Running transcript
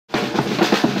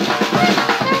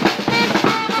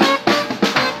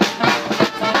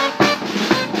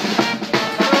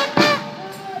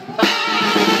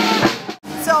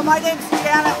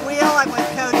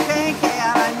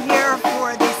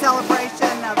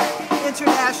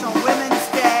International Women's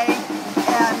Day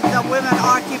and the Women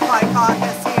Occupy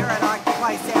Caucus here at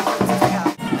Occupy San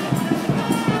Francisco.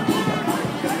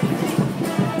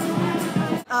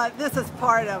 This is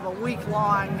part of a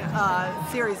week-long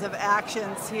series of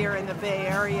actions here in the Bay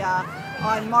Area.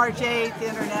 On March 8th,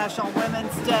 International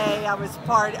Women's Day, I was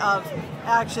part of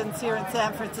actions here in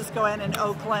San Francisco and in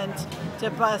Oakland to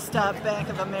bust up Bank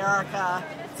of America.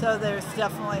 So there's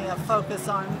definitely a focus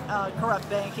on corrupt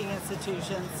banking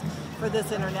institutions for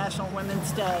this International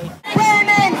Women's Day.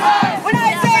 Women's! When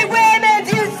I say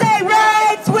women's, you say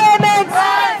rights! Women's!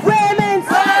 Women's!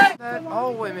 That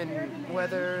all women,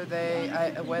 whether they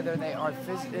are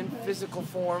in physical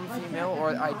form female or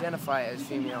identify as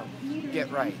female, get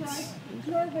rights.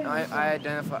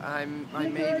 I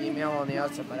may be male on the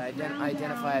outside, but I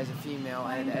identify as a female,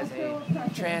 and as a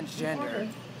transgender,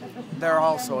 they're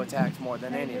also attacked more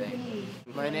than anything.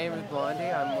 My name is Blondie.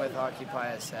 I'm with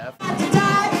Occupy SF.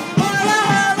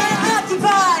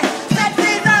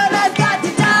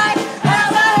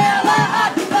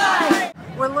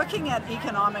 We're looking at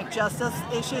economic justice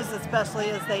issues, especially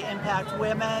as they impact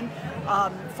women,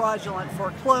 fraudulent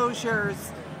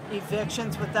foreclosures,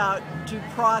 evictions without due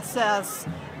process,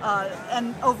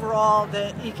 and overall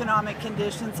the economic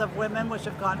conditions of women, which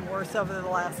have gotten worse over the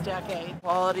last decade.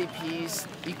 Quality, peace,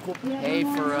 equal pay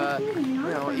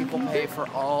for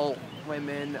all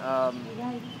women,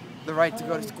 the right to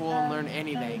go to school and learn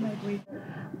anything.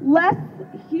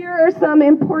 Here are some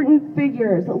important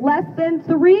figures. Less than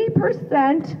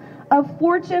 3% of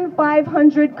Fortune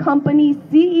 500 company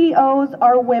CEOs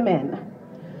are women.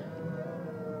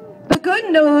 The good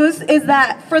news is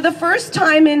that for the first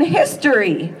time in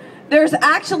history, there's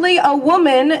actually a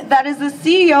woman that is the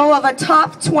CEO of a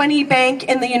top 20 bank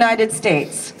in the United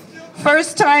States.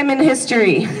 First time in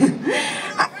history.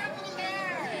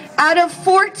 Out of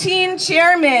 14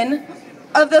 chairmen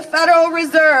of the Federal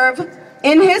Reserve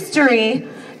in history,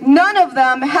 none of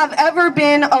them have ever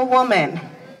been a woman.